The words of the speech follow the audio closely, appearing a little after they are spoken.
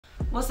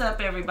What's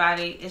up,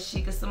 everybody? It's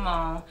Xica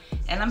Promo,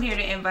 and I'm here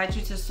to invite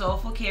you to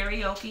soulful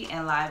karaoke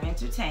and live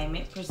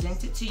entertainment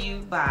presented to you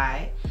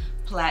by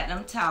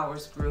Platinum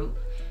Towers Group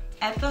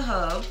at the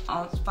Hub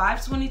on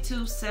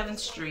 522 7th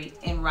Street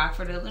in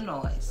Rockford,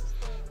 Illinois.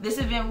 This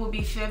event will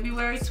be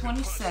February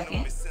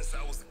 22nd.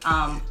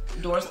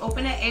 Doors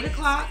open at 8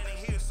 o'clock.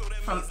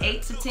 From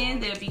 8 to 10,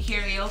 there'll be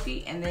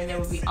karaoke, and then there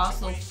will be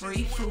also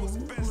free food.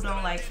 Who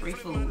don't like free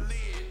food?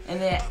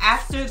 And then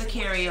after the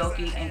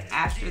karaoke and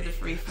after the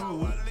free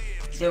food,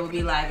 there will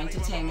be live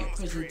entertainment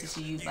presented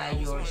to you by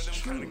yours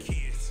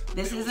truly.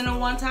 This isn't a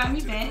one-time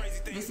event.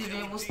 This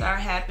event will start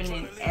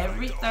happening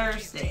every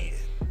Thursday.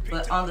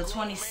 But on the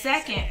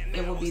 22nd,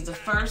 it will be the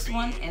first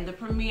one and the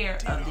premiere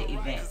of the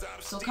event.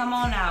 So come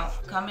on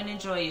out, come and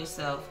enjoy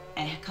yourself,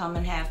 and come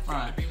and have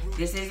fun.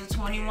 This is a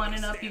 21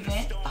 and up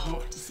event. I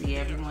hope to see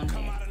everyone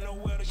there.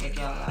 Check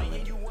y'all out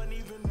later.